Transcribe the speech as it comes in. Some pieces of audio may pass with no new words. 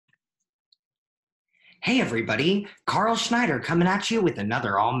Hey everybody, Carl Schneider coming at you with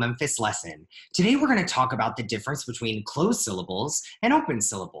another All Memphis lesson. Today we're going to talk about the difference between closed syllables and open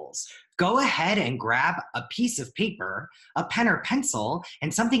syllables. Go ahead and grab a piece of paper, a pen or pencil,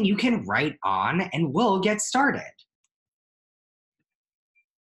 and something you can write on, and we'll get started.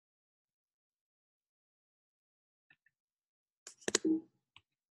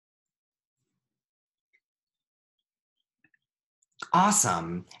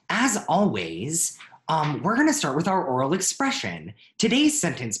 Awesome. As always, we're going to start with our oral expression. Today's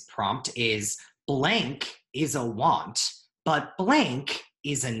sentence prompt is blank is a want, but blank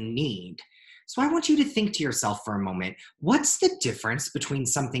is a need. So I want you to think to yourself for a moment, what's the difference between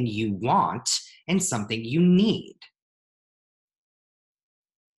something you want and something you need?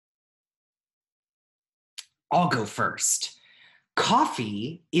 I'll go first.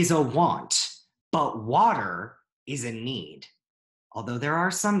 Coffee is a want, but water is a need. Although there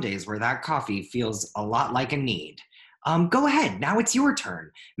are some days where that coffee feels a lot like a need. Go ahead, now it's your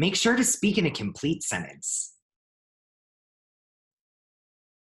turn. Make sure to speak in a complete sentence.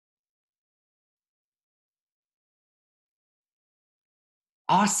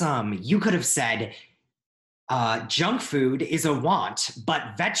 Awesome, you could have said, junk food is a want,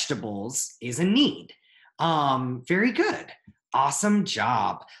 but vegetables is a need. Very good. Awesome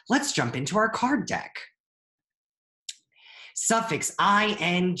job. Let's jump into our card deck. Suffix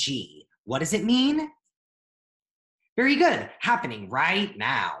ing. What does it mean? Very good. Happening right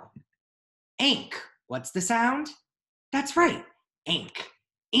now. Ink. What's the sound? That's right. Ink.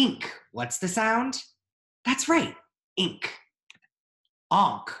 Ink. What's the sound? That's right. Ink.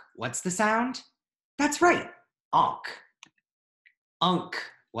 Onk. What's the sound? That's right. Onk. Unk.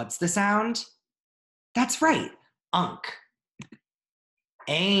 What's the sound? That's right. Unk.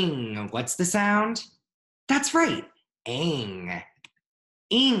 Ang. What's the sound? That's right. Ang.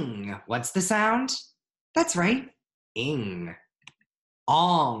 Ing. What's the sound? That's right. Ing.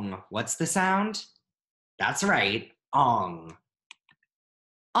 Ong. What's the sound? That's right. Ong.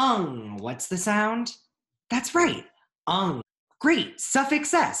 Ung. What's the sound? That's right. Ung. Great.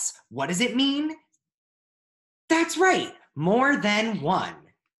 Suffix s. What does it mean? That's right. More than one.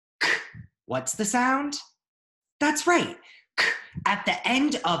 K. What's the sound? That's right. K. At the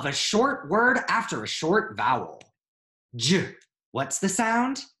end of a short word after a short vowel. J. What's the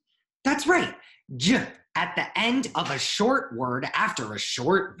sound? That's right. J. At the end of a short word after a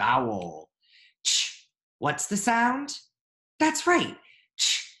short vowel. Ch. What's the sound? That's right.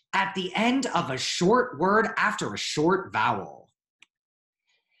 Ch. At the end of a short word after a short vowel.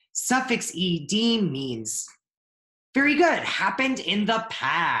 Suffix ed means very good. Happened in the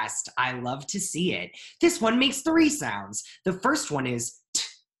past. I love to see it. This one makes three sounds. The first one is t.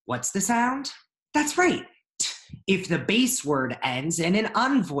 What's the sound? That's right. T. If the base word ends in an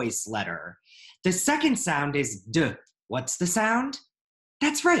unvoiced letter. The second sound is d. What's the sound?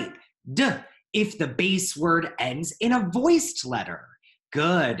 That's right. D. If the base word ends in a voiced letter.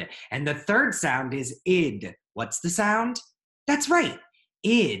 Good. And the third sound is id. What's the sound? That's right.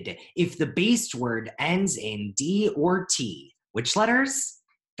 Id, if the base word ends in D or T. Which letters?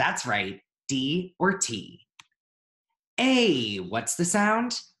 That's right, D or T. A, what's the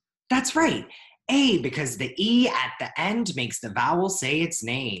sound? That's right, A, because the E at the end makes the vowel say its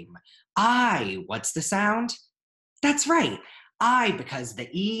name. I, what's the sound? That's right, I, because the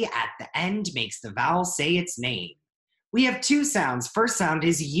E at the end makes the vowel say its name. We have two sounds. First sound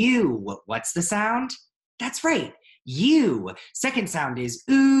is U. What's the sound? That's right. U. Second sound is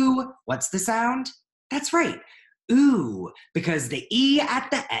oo. What's the sound? That's right. Ooh, because the E at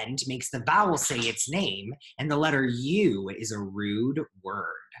the end makes the vowel say its name, and the letter U is a rude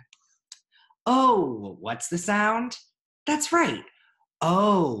word. O. What's the sound? That's right.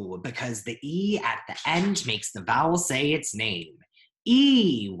 O, because the E at the end makes the vowel say its name.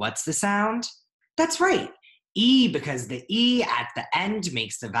 E. What's the sound? That's right. E, because the E at the end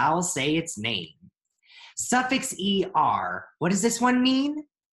makes the vowel say its name. Suffix er, what does this one mean?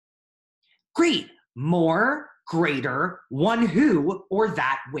 Great, more, greater, one who, or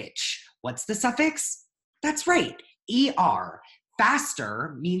that which. What's the suffix? That's right, er.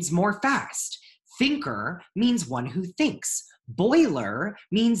 Faster means more fast. Thinker means one who thinks. Boiler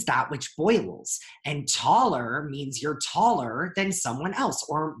means that which boils. And taller means you're taller than someone else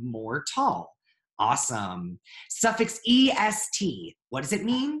or more tall. Awesome. Suffix est, what does it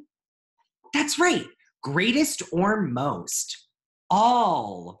mean? That's right. Greatest or most.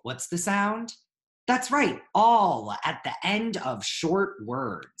 All. What's the sound? That's right. All at the end of short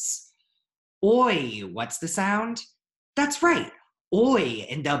words. Oi. What's the sound? That's right. Oi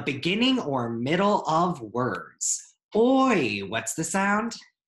in the beginning or middle of words. Oi. What's the sound?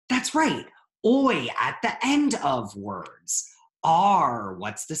 That's right. Oi at the end of words. R,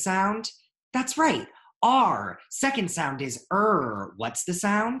 what's the sound? That's right. R. Second sound is What's the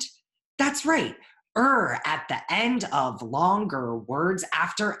sound? That's right. At the end of longer words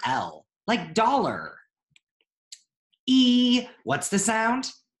after L, like dollar. E. What's the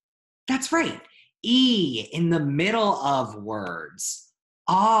sound? That's right. E in the middle of words.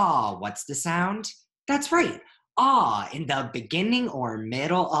 Ah. What's the sound? That's right. Ah in the beginning or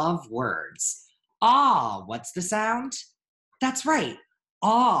middle of words. Ah. What's the sound? That's right.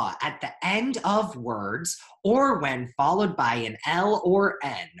 Ah at the end of words or when followed by an L or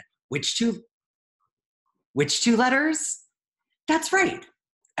N. Which two letters? That's right.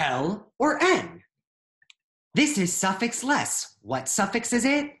 L or N. This is suffix less. What suffix is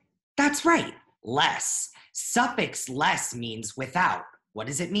it? That's right. Less. Suffix less means without. What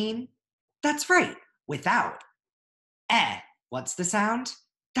does it mean? That's right. Without. What's the sound?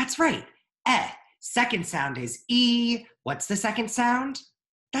 That's right. Second sound is E. What's the second sound?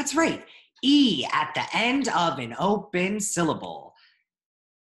 That's right. E at the end of an open syllable.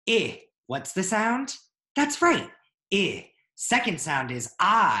 What's the sound? That's right. Second sound is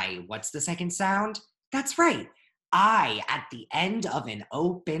I. What's the second sound? That's right. I at the end of an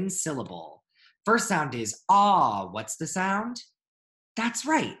open syllable. First sound is ah. What's the sound? That's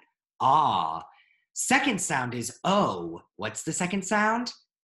right. Ah. Second sound is O. What's the second sound?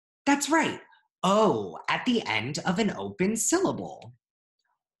 That's right. O at the end of an open syllable.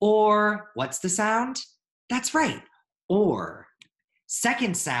 Or, what's the sound? That's right. Or.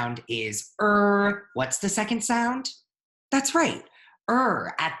 Second sound is What's the second sound? That's right.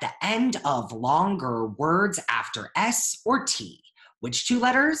 At the end of longer words after S or T. Which two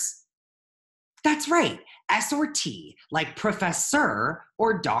letters? That's right. S or T, like professor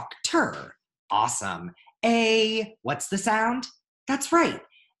or doctor. Awesome. What's the sound? That's right.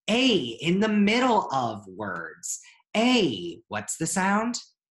 A in the middle of words. What's the sound?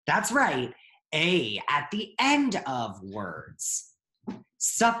 That's right. A at the end of words.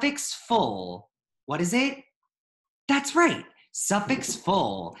 Suffix full. What is it? That's right. Suffix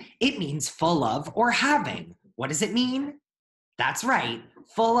full. It means full of or having. What does it mean? That's right.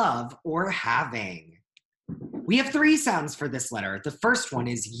 Full of or having. We have three sounds for this letter. The first one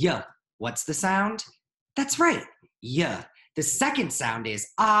is Y. What's the sound? That's right. Y. The second sound is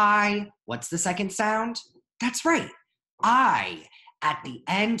I. What's the second sound? That's right. I. At the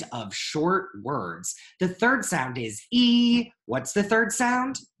end of short words. The third sound is E. What's the third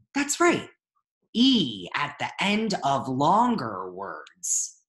sound? That's right. E at the end of longer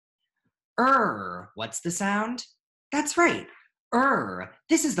words. What's the sound? That's right.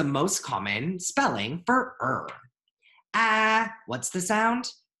 This is the most common spelling for what's the sound?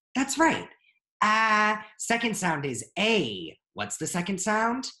 That's right. Second sound is A. What's the second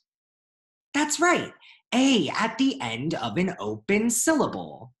sound? That's right. A at the end of an open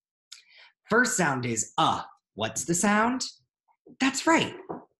syllable. First sound is What's the sound? That's right.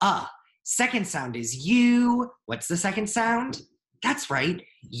 Second sound is U. What's the second sound? That's right.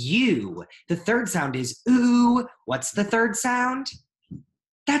 U. The third sound is oo. What's the third sound?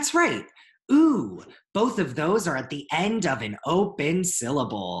 That's right. Ooh. Both of those are at the end of an open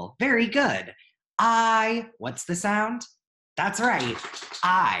syllable. Very good. I. What's the sound? That's right.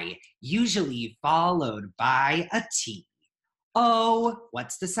 I. Usually followed by a T. O.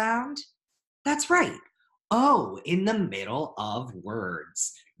 What's the sound? That's right. O in the middle of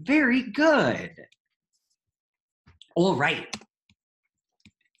words. Very good. All right.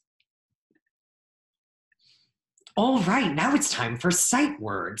 All right, now it's time for sight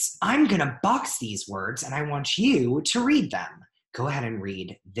words. I'm going to box these words and I want you to read them. Go ahead and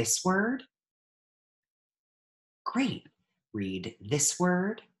read this word. Great. Read this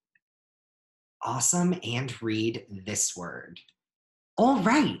word. Awesome. And read this word. All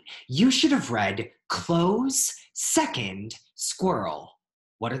right, you should have read close, second, squirrel.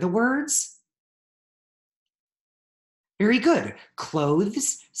 What are the words? Very good.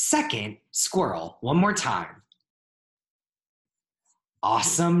 Clothes, second, squirrel. One more time.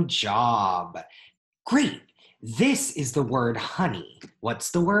 Awesome job. Great. This is the word honey.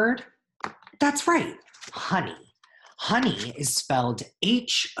 What's the word? That's right, honey. Honey is spelled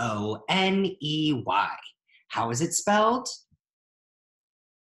Honey. How is it spelled?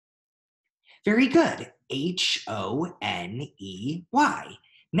 Very good. Honey.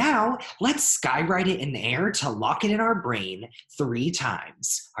 Now, let's skywrite it in the air to lock it in our brain 3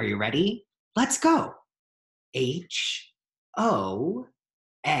 times. Are you ready? Let's go.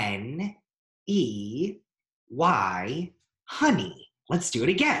 Honey. Honey. Let's do it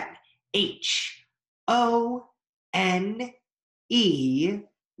again.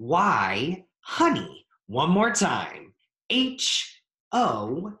 Honey. Honey. One more time.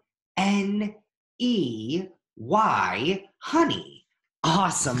 Honey. Honey.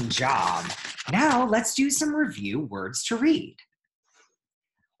 Awesome job. Now let's do some review words to read.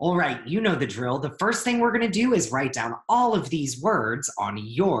 All right, you know the drill. The first thing we're going to do is write down all of these words on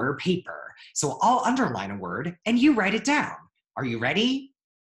your paper. So I'll underline a word and you write it down. Are you ready?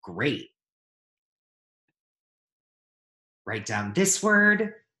 Great. Write down this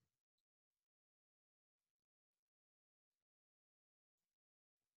word.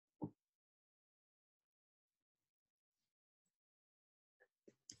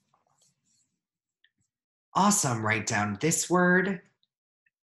 Awesome. Write down this word.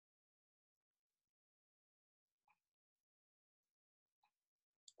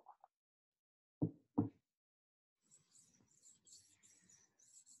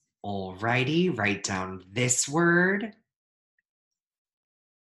 Alrighty, write down this word.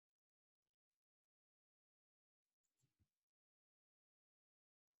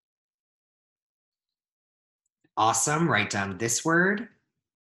 Awesome, write down this word.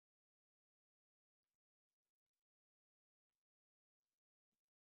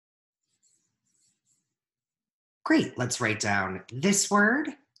 Great, let's write down this word.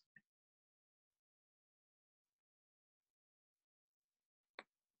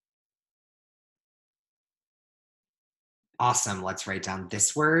 Awesome, let's write down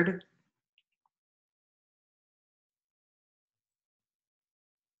this word.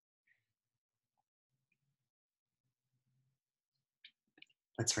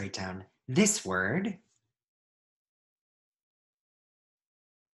 Let's write down this word.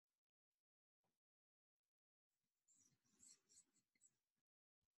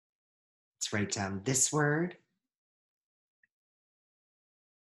 Let's write down this word.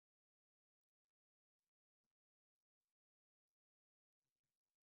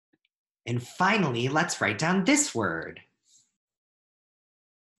 And finally, let's write down this word.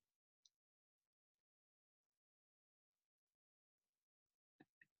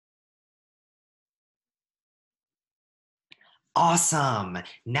 Awesome.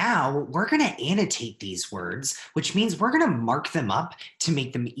 Now we're going to annotate these words, which means we're going to mark them up to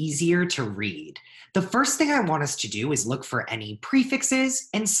make them easier to read. The first thing I want us to do is look for any prefixes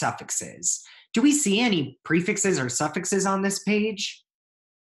and suffixes. Do we see any prefixes or suffixes on this page?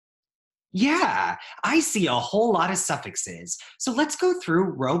 Yeah, I see a whole lot of suffixes. So let's go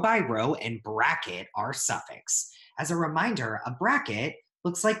through row by row and bracket our suffix. As a reminder, a bracket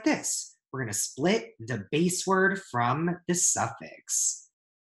looks like this. We're going to split the base word from the suffix.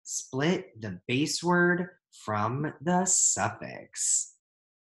 Split the base word from the suffix.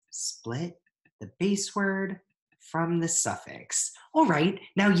 Split the base word from the suffix. All right,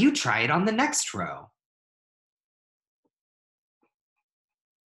 now you try it on the next row.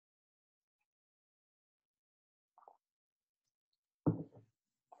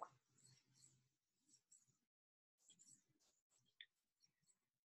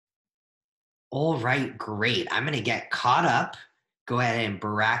 All right, great. I'm going to get caught up. Go ahead and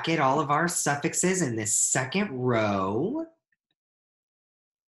bracket all of our suffixes in this second row.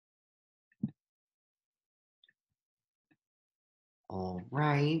 All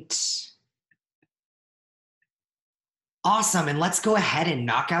right. Awesome, and let's go ahead and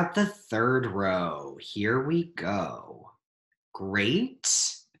knock out the third row. Here we go.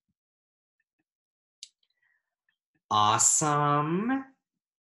 Great. Awesome.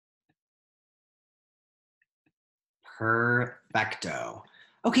 Perfecto.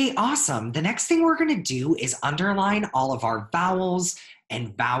 Okay, awesome. The next thing we're going to do is underline all of our vowels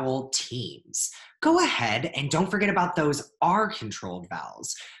and vowel teams. Go ahead and don't forget about those R-controlled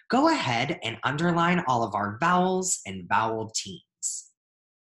vowels. Go ahead and underline all of our vowels and vowel teams.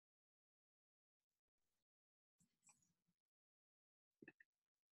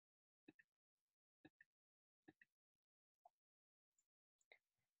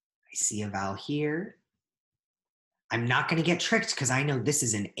 I see a vowel here. I'm not going to get tricked because I know this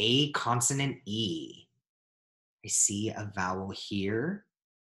is an A consonant E. I see a vowel here.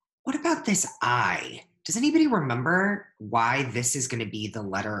 What about this I? Does anybody remember why this is going to be the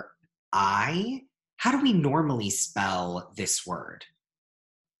letter I? How do we normally spell this word?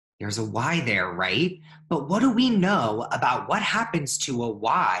 There's a Y there, right? But what do we know about what happens to a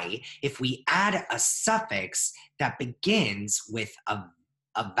Y if we add a suffix that begins with a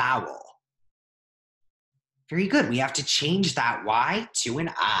vowel? Very good. We have to change that Y to an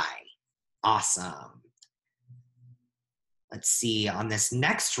I. Awesome. Let's see, on this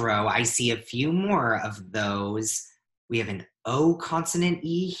next row, I see a few more of those. We have an O consonant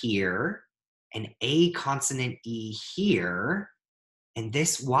E here, an A consonant E here. And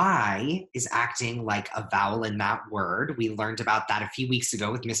this Y is acting like a vowel in that word. We learned about that a few weeks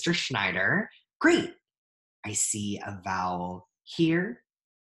ago with Mr. Schneider. Great. I see a vowel here.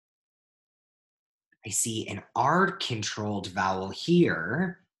 I see an R-controlled vowel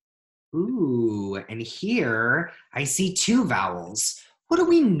here. Ooh, and here I see two vowels. What do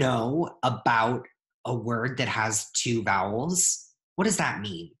we know about a word that has two vowels? What does that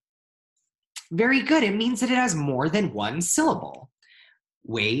mean? Very good. It means that it has more than one syllable.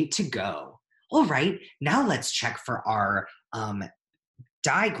 Way to go. All right, now let's check for our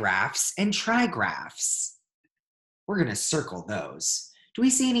digraphs and trigraphs. We're going to circle those. Do we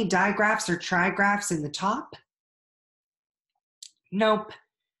see any digraphs or trigraphs in the top? Nope.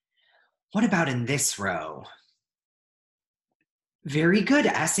 What about in this row? Very good.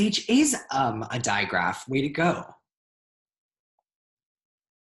 SH is a digraph. Way to go.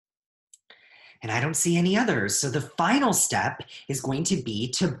 And I don't see any others. So the final step is going to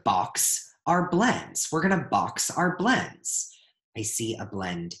be to box our blends. We're going to box our blends. I see a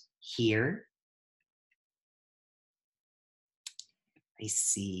blend here. I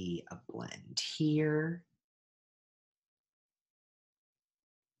see a blend here.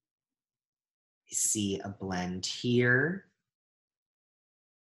 I see a blend here.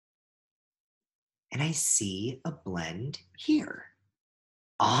 And I see a blend here.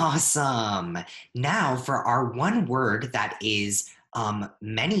 Awesome. Now for our one word that is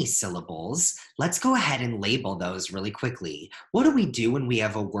many syllables, let's go ahead and label those really quickly. What do we do when we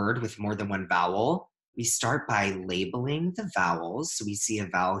have a word with more than one vowel? We start by labeling the vowels. So we see a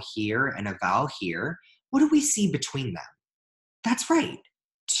vowel here and a vowel here. What do we see between them? That's right,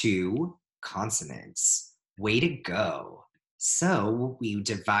 two consonants. Way to go. So we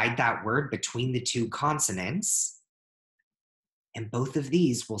divide that word between the two consonants. And both of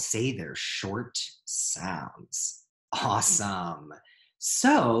these will say their short sounds. Awesome.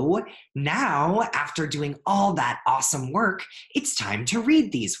 So now, after doing all that awesome work, it's time to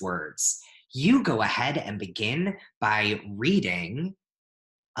read these words. You go ahead and begin by reading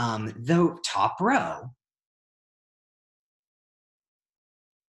the top row.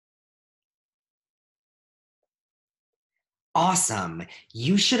 Awesome.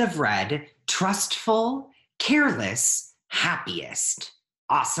 You should have read trustful, careless, happiest.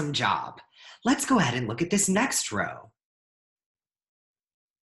 Awesome job. Let's go ahead and look at this next row.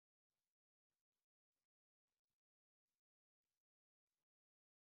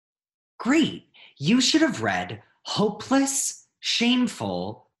 Great. You should have read hopeless,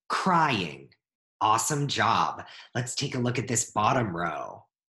 shameful, crying. Awesome job. Let's take a look at this bottom row.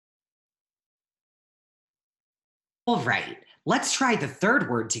 All right. Let's try the third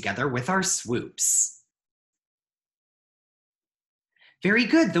word together with our swoops. Very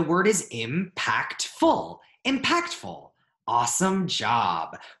good. The word is impactful. Impactful. Awesome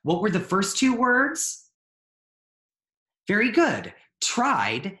job. What were the first two words? Very good.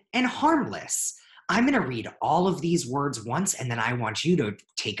 Tried and harmless. I'm going to read all of these words once, and then I want you to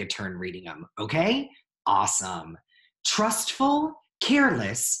take a turn reading them, okay? Awesome. Trustful,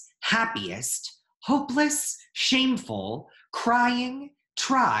 careless, happiest, hopeless, shameful, crying,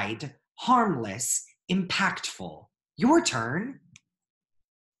 tried, harmless, impactful. Your turn.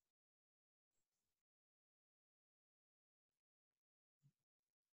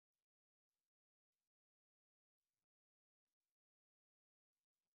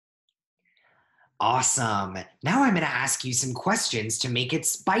 Awesome. Now I'm going to ask you some questions to make it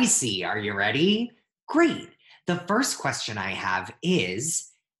spicy. Are you ready? Great. The first question I have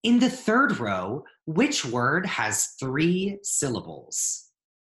is, in the third row, which word has 3 syllables?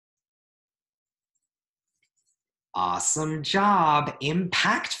 Awesome job.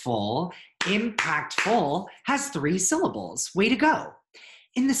 Impactful. Impactful has 3 syllables. Way to go.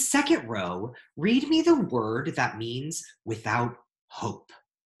 In the second row, read me the word that means without hope.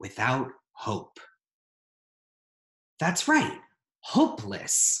 Without hope. That's right,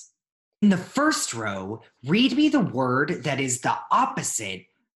 hopeless. In the first row, read me the word that is the opposite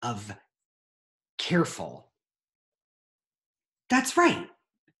of careful. That's right,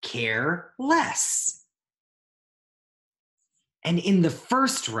 careless. And in the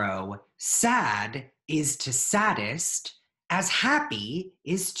first row, sad is to saddest, as happy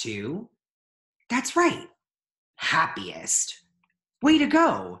is to, that's right, happiest. Way to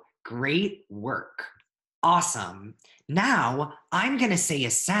go. Great work. Awesome. Now I'm going to say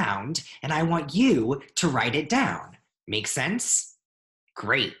a sound and I want you to write it down. Make sense?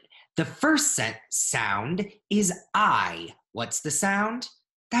 Great. The first sound is I. What's the sound?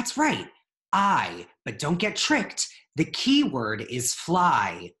 That's right, I. But don't get tricked. The key word is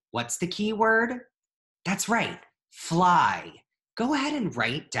fly. What's the key word? That's right, fly. Go ahead and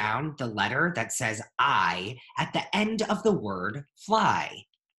write down the letter that says I at the end of the word fly.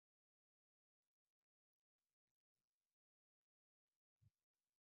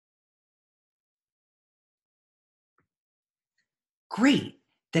 Great.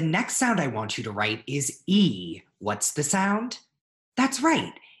 The next sound I want you to write is E. What's the sound? That's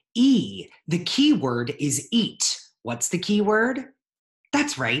right. E. The key word is eat. What's the key word?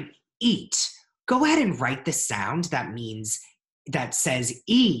 That's right. Eat. Go ahead and write the sound that says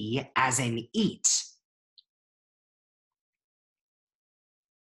E as in eat.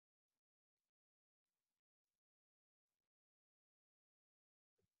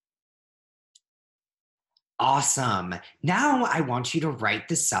 Awesome. Now I want you to write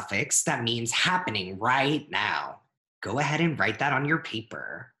the suffix that means happening right now. Go ahead and write that on your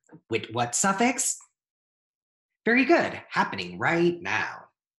paper. With what suffix? Very good. Happening right now.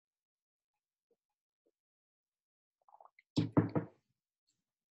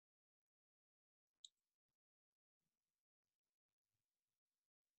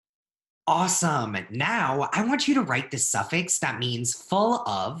 Awesome. Now I want you to write the suffix that means full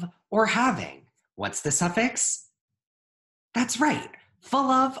of or having. What's the suffix? That's right. Full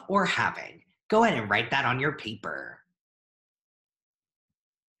of or having. Go ahead and write that on your paper.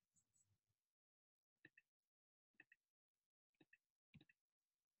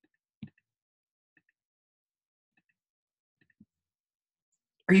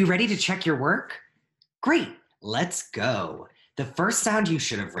 Are you ready to check your work? Great. Let's go. The first sound you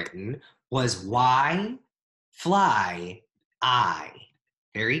should have written was Y, fly, I.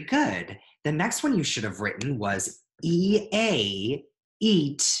 Very good. The next one you should have written was EA,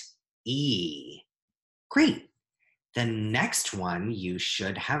 eat, E. Great. The next one you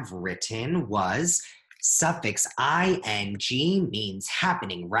should have written was suffix ing means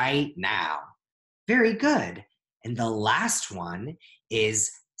happening right now. Very good. And the last one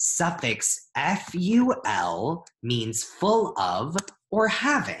is suffix ful means full of or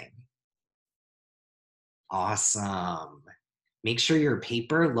having. Awesome. Make sure your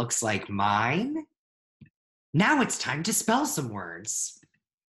paper looks like mine. Now it's time to spell some words.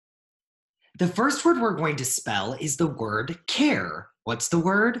 The first word we're going to spell is the word care. What's the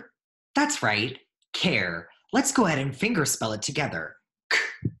word? That's right, care. Let's go ahead and finger spell it together.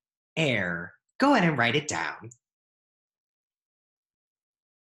 Air. Go ahead and write it down.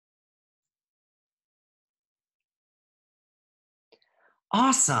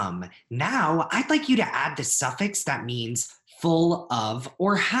 Awesome. Now I'd like you to add the suffix that means full of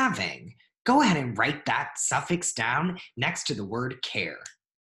or having. Go ahead and write that suffix down next to the word care.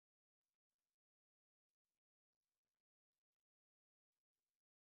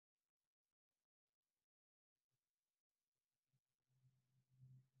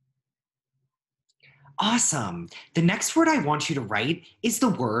 Awesome. The next word I want you to write is the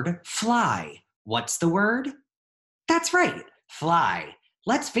word fly. What's the word? That's right, fly.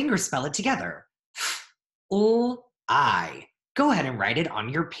 Let's finger spell it together. I. Go ahead and write it on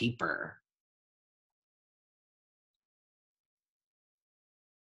your paper.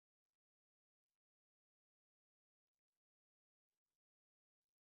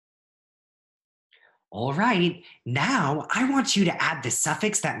 All right, now I want you to add the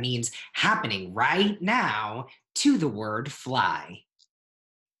suffix that means happening right now to the word fly.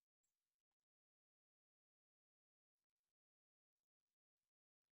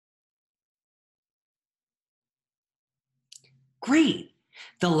 Great.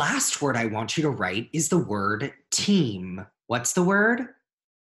 The last word I want you to write is the word team. What's the word?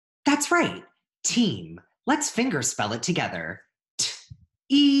 That's right, team. Let's finger spell it together.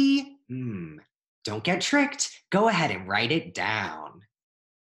 T-E-M. Don't get tricked. Go ahead and write it down.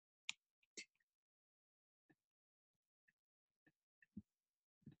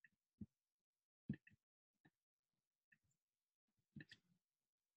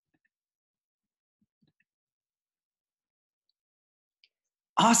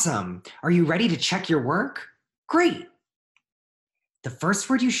 Awesome. Are you ready to check your work? Great. The first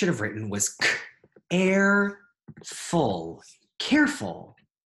word you should have written was air, full, careful.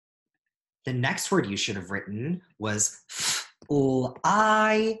 The next word you should have written was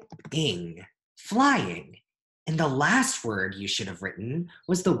flying, flying. And the last word you should have written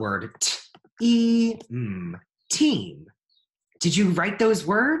was the word team. Did you write those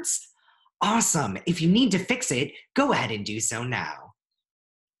words? Awesome. If you need to fix it, go ahead and do so now.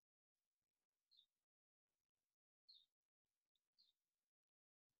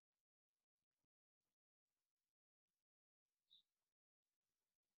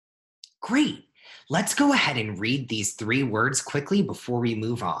 Great. Let's go ahead and read these three words quickly before we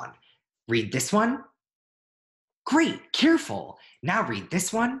move on. Read this one. Great, careful. Now read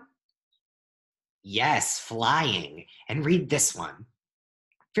this one. Yes, flying. And read this one.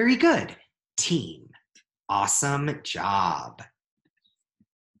 Very good. Team. Awesome job.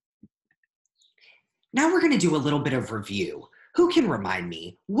 Now we're going to do a little bit of review. Who can remind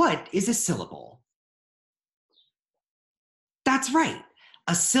me, what is a syllable? That's right.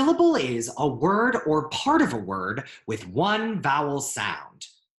 A syllable is a word or part of a word with one vowel sound.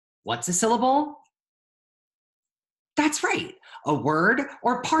 What's a syllable? That's right. A word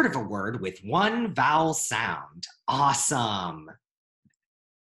or part of a word with one vowel sound. Awesome.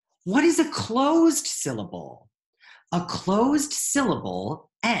 What is a closed syllable? A closed syllable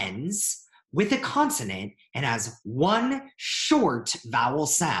ends with a consonant and has one short vowel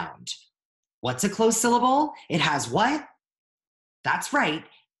sound. What's a closed syllable? It has what? That's right.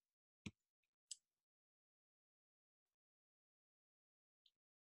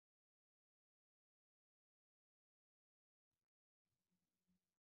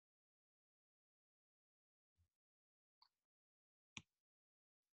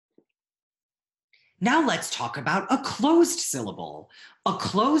 Now let's talk about a closed syllable. A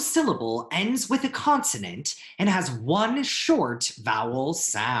closed syllable ends with a consonant and has one short vowel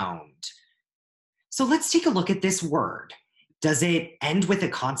sound. So let's take a look at this word. Does it end with a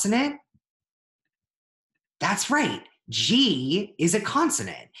consonant? That's right. G is a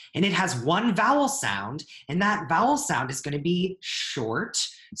consonant and it has one vowel sound, and that vowel sound is going to be short.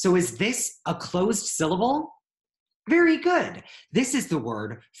 So is this a closed syllable? Very good. This is the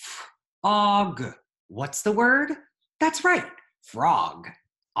word frog. What's the word? That's right, frog.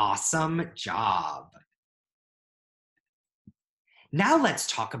 Awesome job. Now let's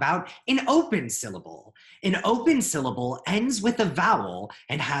talk about an open syllable. An open syllable ends with a vowel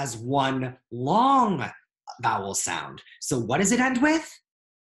and has one long vowel sound. So what does it end with?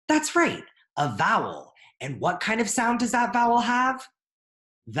 That's right, a vowel. And what kind of sound does that vowel have?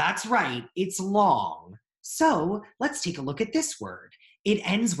 That's right, it's long. So let's take a look at this word. It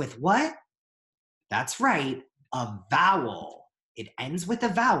ends with what? That's right, a vowel. It ends with a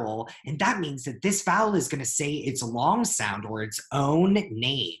vowel, and that means that this vowel is going to say its long sound or its own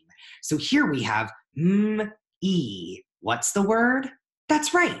name. So here we have m-e. What's the word?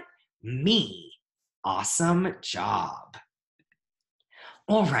 That's right, me. Awesome job.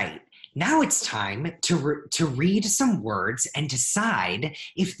 All right, now it's time to read some words and decide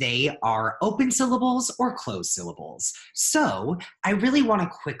if they are open syllables or closed syllables. So I really want to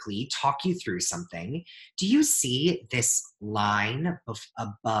quickly talk you through something. Do you see this line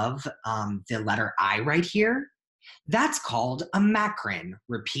above the letter I right here? That's called a macron.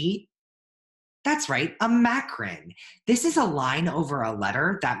 Repeat. That's right, a macron. This is a line over a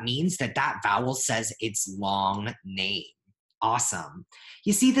letter that means that that vowel says its long name. Awesome.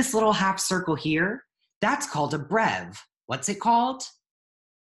 You see this little half circle here? That's called a brev. What's it called?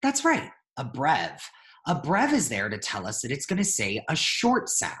 That's right, a brev. A brev is there to tell us that it's going to say a short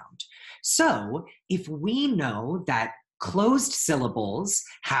sound. So if we know that closed syllables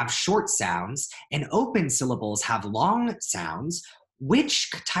have short sounds and open syllables have long sounds,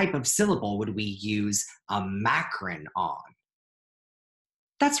 which type of syllable would we use a macron on?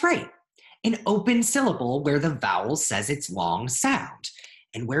 That's right, an open syllable where the vowel says its long sound.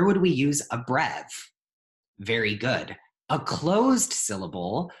 And where would we use a brev? Very good. A closed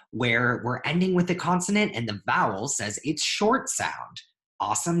syllable where we're ending with a consonant and the vowel says its short sound.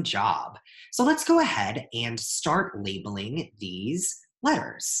 Awesome job. So let's go ahead and start labeling these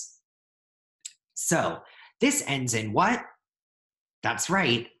letters. So this ends in what? That's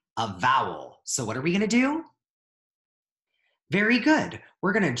right, a vowel. So what are we going to do? Very good.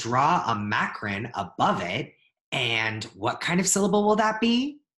 We're going to draw a macron above it. And what kind of syllable will that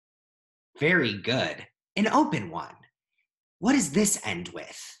be? Very good. An open one. What does this end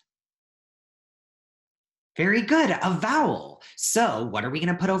with? Very good, a vowel. So what are we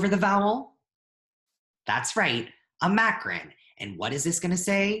going to put over the vowel? That's right, a macron. And what is this going to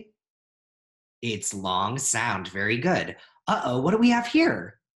say? Its long sound. Very good. Uh-oh, what do we have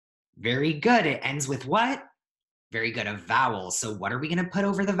here? Very good. It ends with what? Very good, a vowel. So what are we going to put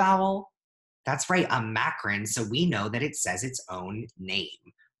over the vowel? That's right, a macron. So we know that it says its own name.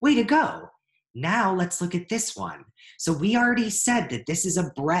 Way to go. Now let's look at this one. So we already said that this is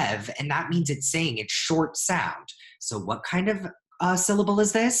a brev, and that means it's saying its short sound. So what kind of syllable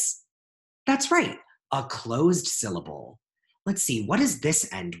is this? That's right, a closed syllable. Let's see, what does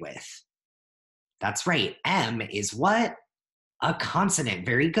this end with? That's right, M is what? A consonant.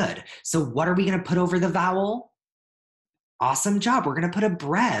 Very good. So what are we going to put over the vowel? Awesome job. We're going to put a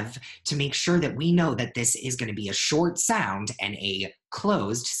brev to make sure that we know that this is going to be a short sound and a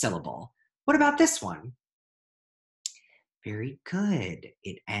closed syllable. What about this one? Very good.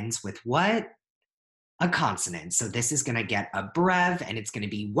 It ends with what? A consonant. So this is going to get a brev, and it's going to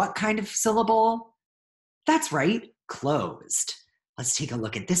be what kind of syllable? That's right, closed. Let's take a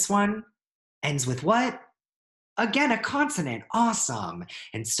look at this one. Ends with what? Again, a consonant. Awesome.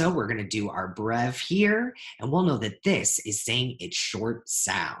 And so we're going to do our brev here, and we'll know that this is saying its short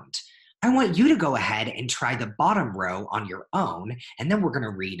sound. I want you to go ahead and try the bottom row on your own, and then we're going to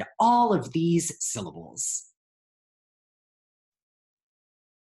read all of these syllables.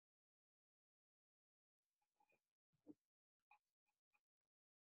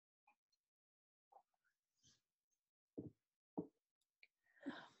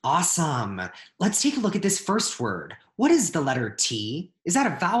 Awesome. Let's take a look at this first word. What is the letter T? Is that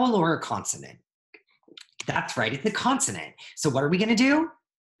a vowel or a consonant? That's right, it's a consonant. So what are we going to do?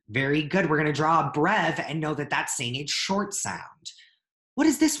 Very good. We're going to draw a brev and know that that's saying its short sound. What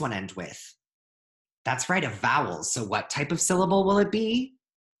does this one end with? That's right, a vowel. So what type of syllable will it be?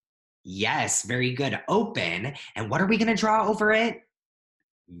 Yes, very good. Open. And what are we going to draw over it?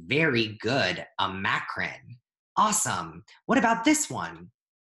 Very good, a macron. Awesome. What about this one?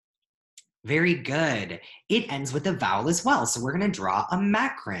 Very good. It ends with a vowel as well, so we're going to draw a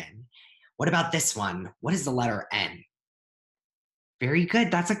macron. What about this one? What is the letter N? Very good.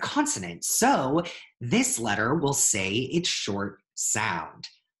 That's a consonant. So this letter will say its short sound.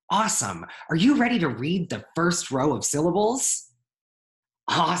 Awesome. Are you ready to read the first row of syllables?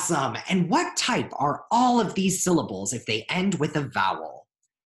 Awesome. And what type are all of these syllables if they end with a vowel?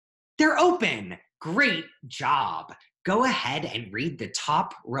 They're open. Great job. Go ahead and read the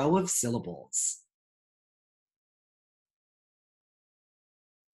top row of syllables.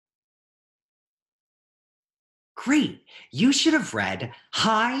 Great. You should have read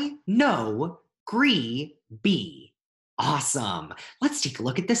hi, no, gree, bee. Awesome. Let's take a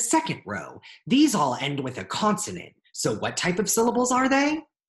look at the second row. These all end with a consonant. So what type of syllables are they?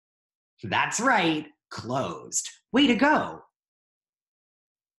 That's right, closed. Way to go.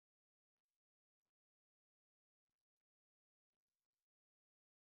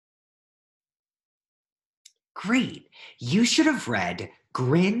 Great. You should have read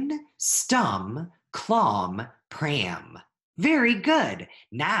grin, stum, clom, pram. Very good.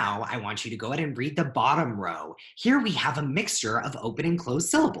 Now I want you to go ahead and read the bottom row. Here we have a mixture of open and closed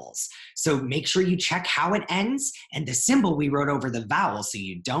syllables. So make sure you check how it ends and the symbol we wrote over the vowel so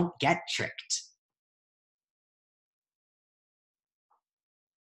you don't get tricked.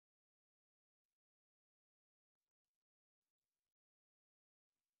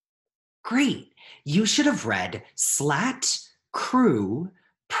 Great. You should have read slat, crew,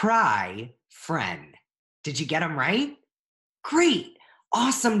 pry, friend. Did you get them right? Great.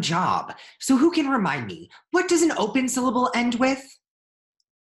 Awesome job. So who can remind me, what does an open syllable end with?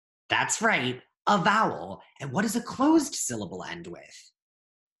 That's right, a vowel. And what does a closed syllable end with?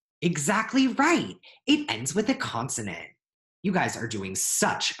 Exactly right. It ends with a consonant. You guys are doing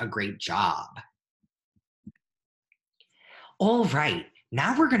such a great job. All right,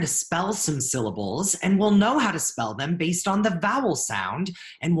 now we're going to spell some syllables and we'll know how to spell them based on the vowel sound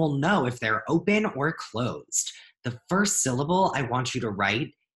and we'll know if they're open or closed. The first syllable I want you to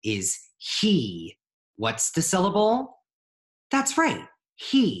write is he. What's the syllable? That's right,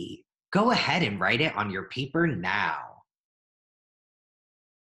 he. Go ahead and write it on your paper now.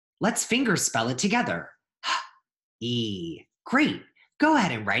 Let's finger spell it together. E. Great. Go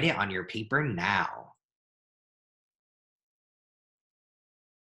ahead and write it on your paper now.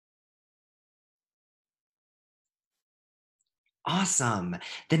 Awesome.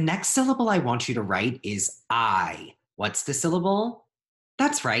 The next syllable I want you to write is I. What's the syllable?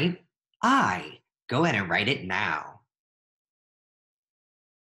 That's right, I. Go ahead and write it now.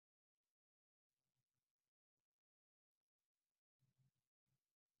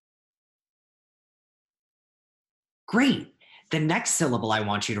 Great. The next syllable I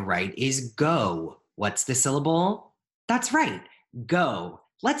want you to write is go. What's the syllable? That's right, go.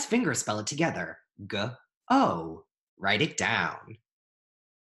 Let's finger spell it together. G-O. Write it down.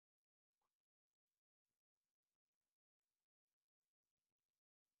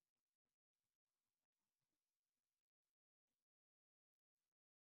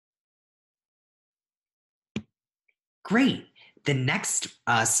 Great. The next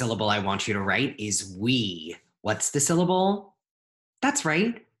syllable I want you to write is we. What's the syllable? That's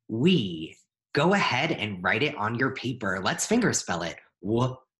right, we. Go ahead and write it on your paper. Let's finger spell it.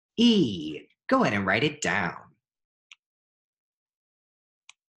 W-E. Go ahead and write it down.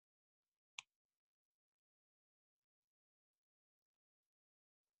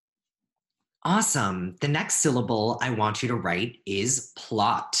 Awesome. The next syllable I want you to write is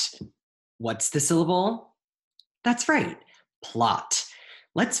plot. What's the syllable? That's right, Plot.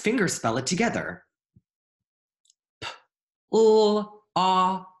 Let's fingerspell it together.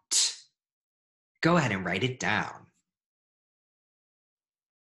 P-L-A-T. Go ahead and write it down.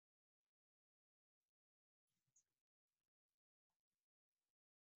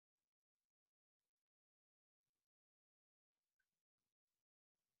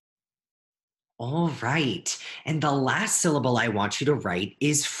 All right. And the last syllable I want you to write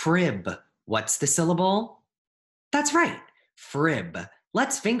is frib. What's the syllable? That's right. Frib.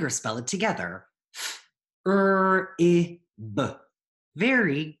 Let's fingerspell it together. F-R-I-B.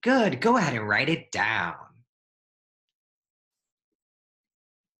 Very good. Go ahead and write it down.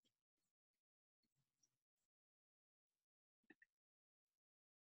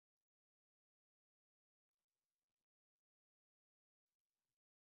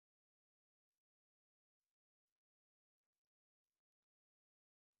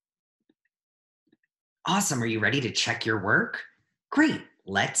 Awesome. Are you ready to check your work? Great.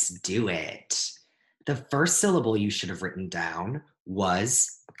 Let's do it. The first syllable you should have written down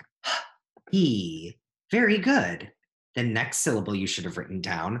was he. Very good. The next syllable you should have written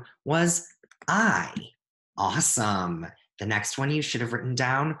down was I. Awesome. The next one you should have written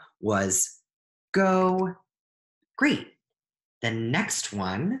down was go. Great. The next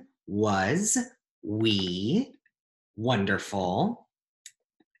one was we. Wonderful.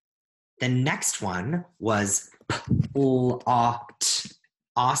 The next one was plot.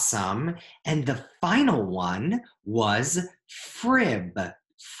 Awesome. And the final one was frib.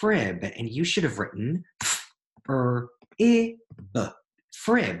 Frib. And you should have written f-r-i-b.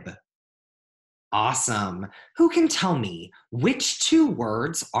 Frib. Awesome. Who can tell me which two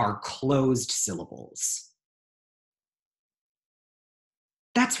words are closed syllables?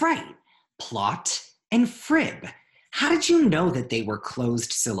 That's right. Plot and frib. How did you know that they were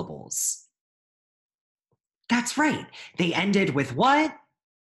closed syllables? That's right. They ended with what?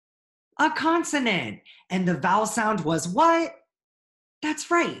 A consonant. And the vowel sound was what? That's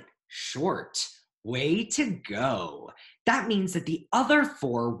right. Short. Way to go. That means that the other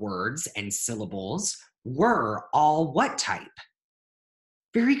four words and syllables were all what type?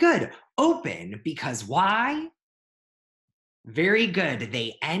 Very good. Open, because why? Very good.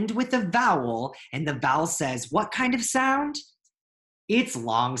 They end with a vowel, and the vowel says what kind of sound? It's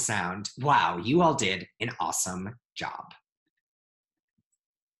long sound. Wow, you all did an awesome job.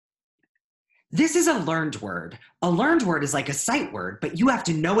 This is a learned word. A learned word is like a sight word, but you have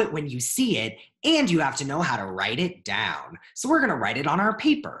to know it when you see it, and you have to know how to write it down. So we're going to write it on our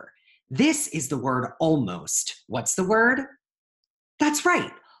paper. This is the word almost. What's the word? That's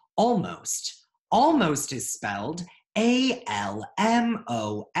right, almost. Almost is spelled A-L-M-O-S-T.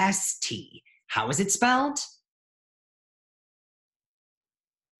 How is it spelled?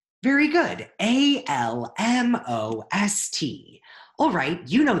 Very good, A-L-M-O-S-T. All right,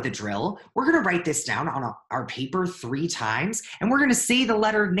 you know the drill. We're going to write this down on our paper 3 times, and we're going to say the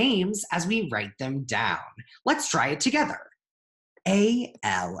letter names as we write them down. Let's try it together. A-L-M-O-S-T,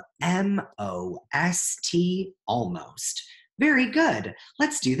 almost. Very good.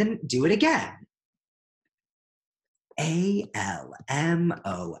 Let's do it again. A-L-M-O-S-T,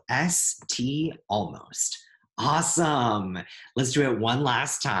 almost. Awesome. Let's do it one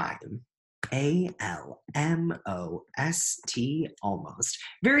last time. A-L-M-O-S-T, almost.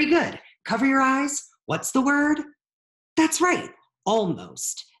 Very good. Cover your eyes. What's the word? That's right,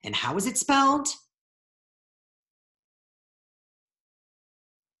 almost. And how is it spelled?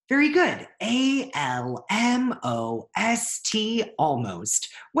 Very good. A-L-M-O-S-T, almost.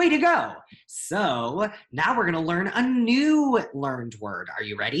 Way to go. So now we're going to learn a new learned word. Are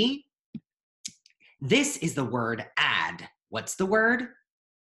you ready? This is the word add. What's the word?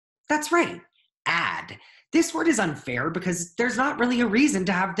 That's right, add. This word is unfair because there's not really a reason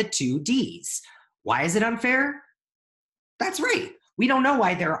to have the 2 Ds. Why is it unfair? That's right. We don't know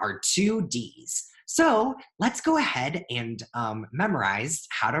why there are 2 Ds. So let's go ahead and memorize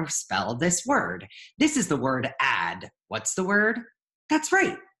how to spell this word. This is the word add. What's the word? That's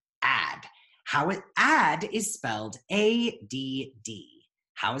right, add. Add is spelled A-D-D.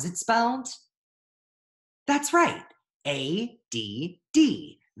 How is it spelled? That's right,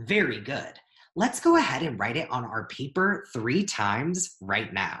 A-D-D. Very good. Let's go ahead and write it on our paper 3 times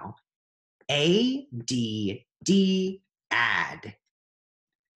right now. A-D-D, add.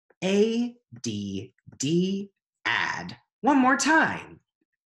 A-D-D, add. One more time.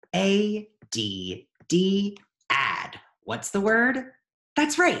 A-D-D, add. What's the word?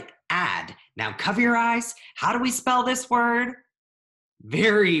 That's right, add. Now cover your eyes. How do we spell this word?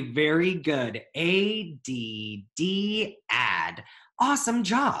 Very, very good. A-D-D, add. Awesome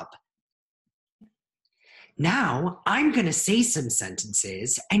job. Now, I'm going to say some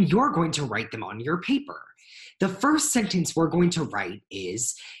sentences, and you're going to write them on your paper. The first sentence we're going to write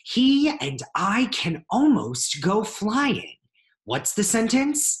is, he and I can almost go flying. What's the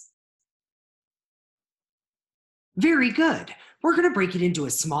sentence? Very good. We're going to break it into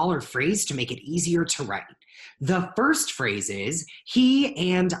a smaller phrase to make it easier to write. The first phrase is,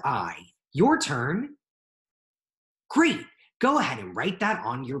 he and I. Your turn. Great. Go ahead and write that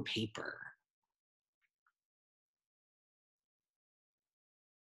on your paper.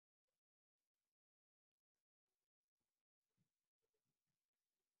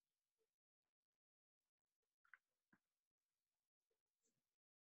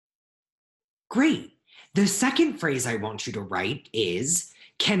 Great. The second phrase I want you to write is,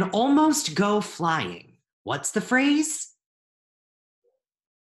 can almost go flying. What's the phrase?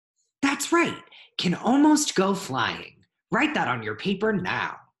 That's right. Can almost go flying. Write that on your paper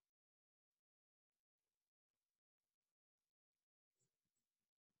now.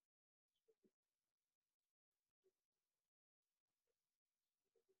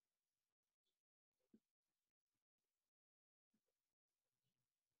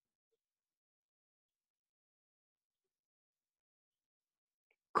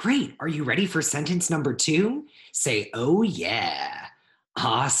 Great. Are you ready for sentence number 2? Say, oh yeah.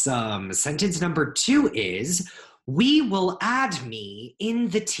 Awesome. Sentence number 2 is, we will add me in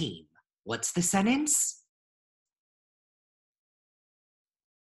the team. What's the sentence?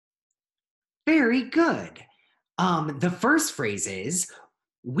 Very good. The first phrase is,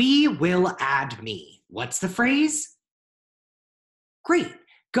 we will add me. What's the phrase? Great.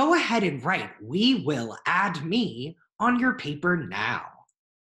 Go ahead and write, we will add me on your paper now.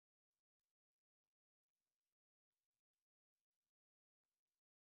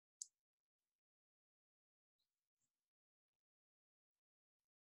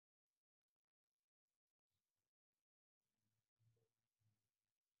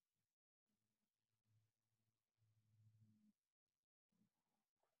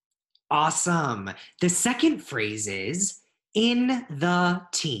 Awesome. The second phrase is, in the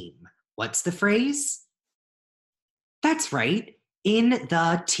team. What's the phrase? That's right, in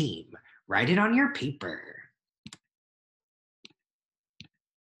the team. Write it on your paper.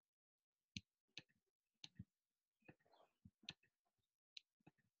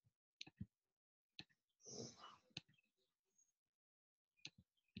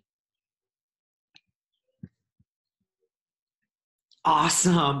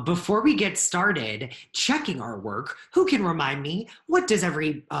 Awesome. Before we get started checking our work, who can remind me, what does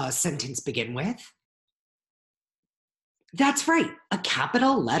every sentence begin with? That's right, a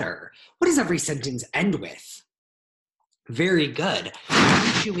capital letter. What does every sentence end with? Very good.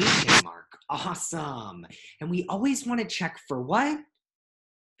 Punctuation mark. Awesome. And we always want to check for what?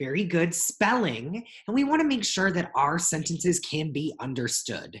 Very good. Spelling. And we want to make sure that our sentences can be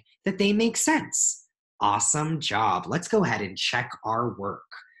understood, that they make sense. Awesome job. Let's go ahead and check our work.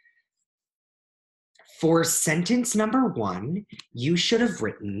 For sentence number 1, you should have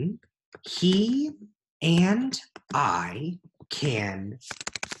written, he and I can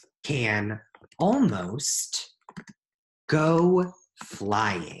almost go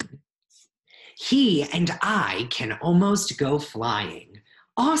flying. He and I can almost go flying.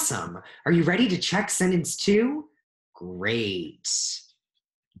 Awesome. Are you ready to check sentence 2? Great.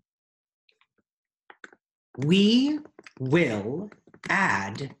 We will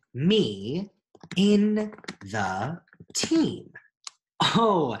add me in the team.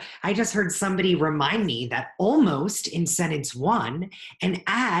 Oh, I just heard somebody remind me that almost in sentence 1 and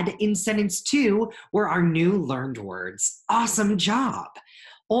add in sentence 2 were our new learned words. Awesome job.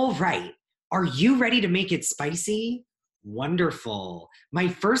 All right. Are you ready to make it spicy? Wonderful. My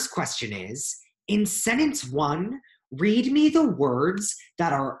first question is, in sentence 1, read me the words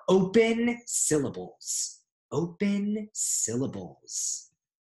that are open syllables. Open syllables.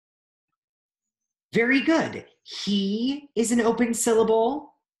 Very good. He is an open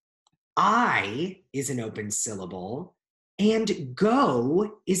syllable. I is an open syllable. And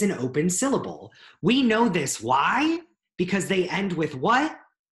go is an open syllable. We know this. Why? Because they end with what?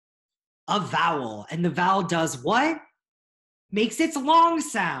 A vowel. And the vowel does what? Makes its long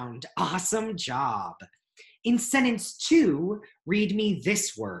sound. Awesome job. In sentence 2, read me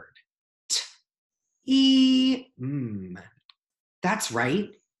this word. That's right.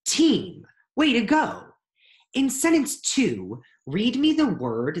 Team. Way to go. In sentence 2, read me the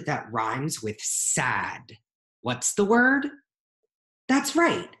word that rhymes with sad. What's the word? That's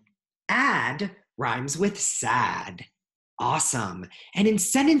right. Add rhymes with sad. Awesome. And in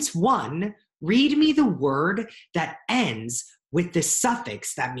sentence 1, read me the word that ends with the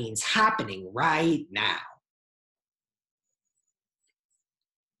suffix that means happening right now.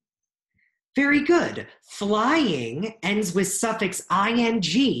 Very good. Flying ends with suffix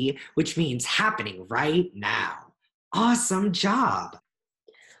ing, which means happening right now. Awesome job.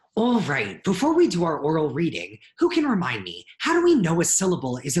 All right, before we do our oral reading, who can remind me, how do we know a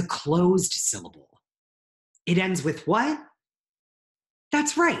syllable is a closed syllable? It ends with what?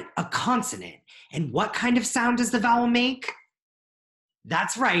 That's right, a consonant. And what kind of sound does the vowel make?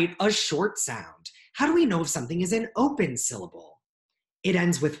 That's right, a short sound. How do we know if something is an open syllable? It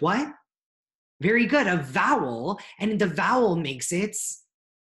ends with what? Very good, a vowel, and the vowel makes its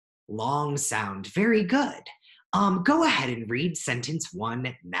long sound. Very good. Go ahead and read sentence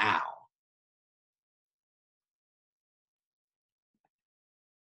 1 now.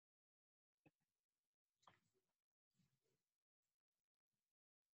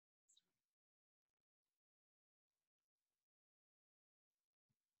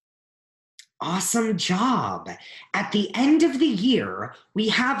 Awesome job. At the end of the year, we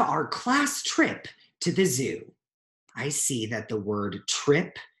have our class trip to the zoo. I see that the word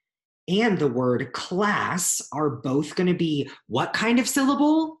trip and the word class are both going to be what kind of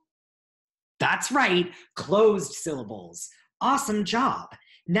syllable? That's right, closed syllables. Awesome job.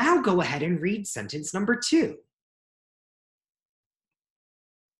 Now go ahead and read sentence number 2.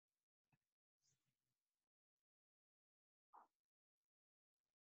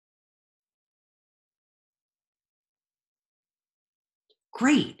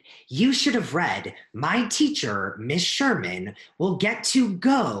 Great. You should have read, my teacher, Miss Sherman, will get to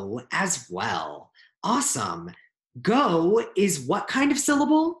go as well. Awesome. Go is what kind of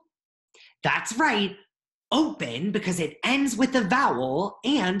syllable? That's right. Open because it ends with a vowel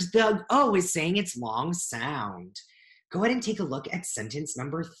and the O is saying its long sound. Go ahead and take a look at sentence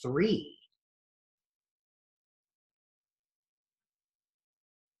number 3.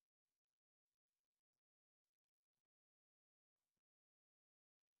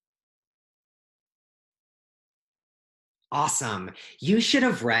 Awesome. You should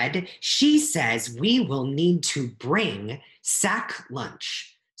have read, she says we will need to bring sack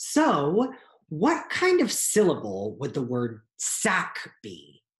lunch. So, what kind of syllable would the word sack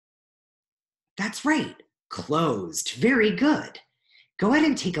be? That's right, closed. Very good. Go ahead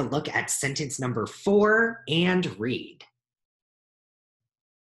and take a look at sentence number 4 and read.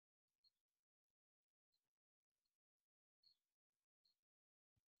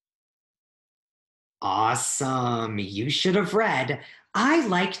 Awesome. You should have read, I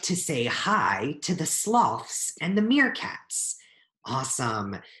like to say hi to the sloths and the meerkats.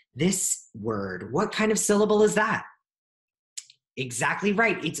 Awesome. This word, what kind of syllable is that? Exactly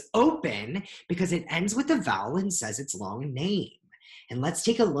right. It's open because it ends with a vowel and says its long name. And let's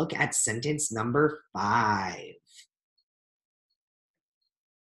take a look at sentence number 5.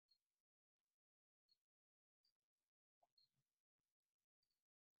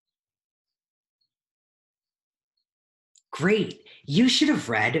 Great. You should have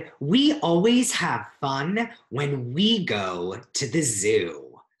read, we always have fun when we go to the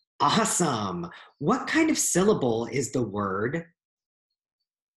zoo. Awesome. What kind of syllable is the word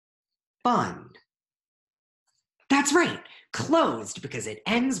fun? That's right. Closed because it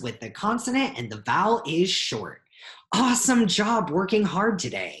ends with the consonant and the vowel is short. Awesome job working hard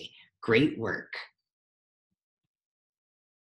today. Great work.